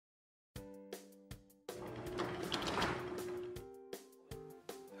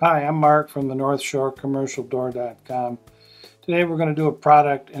Hi, I'm Mark from the NorthShoreCommercialDoor.com. Today we're going to do a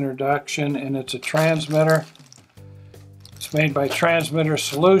product introduction, and it's a transmitter. It's made by Transmitter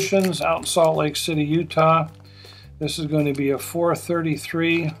Solutions out in Salt Lake City, Utah. This is going to be a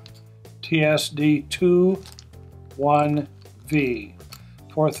 433TSD21V.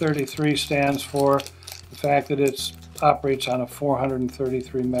 433 stands for the fact that it operates on a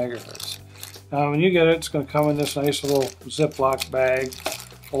 433 megahertz. Now when you get it, it's going to come in this nice little Ziploc bag.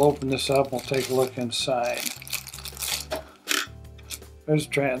 We'll open this up and we'll take a look inside. There's a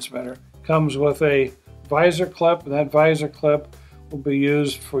transmitter. Comes with a visor clip, and that visor clip will be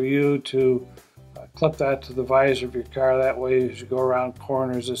used for you to clip that to the visor of your car. That way, as you go around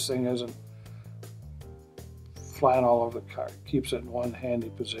corners, this thing isn't flying all over the car. It keeps it in one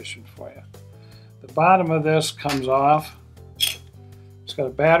handy position for you. The bottom of this comes off. It's got a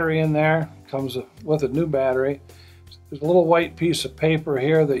battery in there. Comes with a new battery. There's a little white piece of paper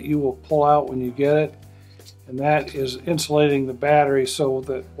here that you will pull out when you get it, and that is insulating the battery so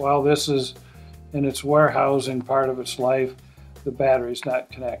that while this is in its warehousing part of its life, the battery's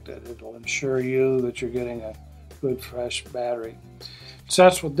not connected. It'll ensure you that you're getting a good fresh battery. It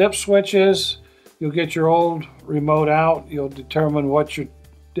sets with dip switches. You'll get your old remote out. You'll determine what your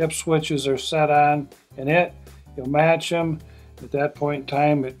dip switches are set on in it. You'll match them. At that point in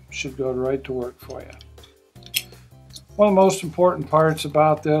time, it should go right to work for you. One of the most important parts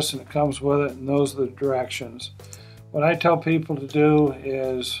about this, and it comes with it, and those are the directions. What I tell people to do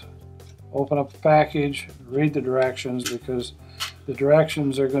is open up the package, read the directions, because the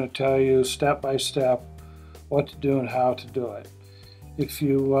directions are going to tell you step by step what to do and how to do it. If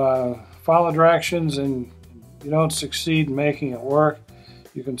you follow directions and you don't succeed in making it work,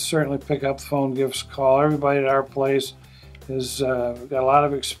 you can certainly pick up the phone, give us a call. Everybody at our place has got a lot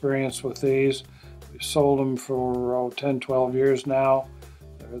of experience with these. We've sold them for 10, 12 years now.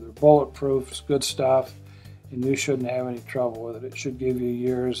 They're bulletproof, it's good stuff, and you shouldn't have any trouble with it. It should give you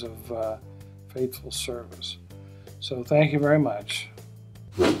years of faithful service. So thank you very much.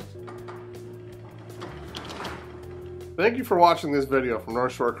 Thank you for watching this video from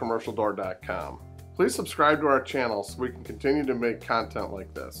NorthShoreCommercialDoor.com. Please subscribe to our channel so we can continue to make content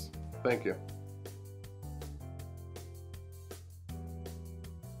like this. Thank you.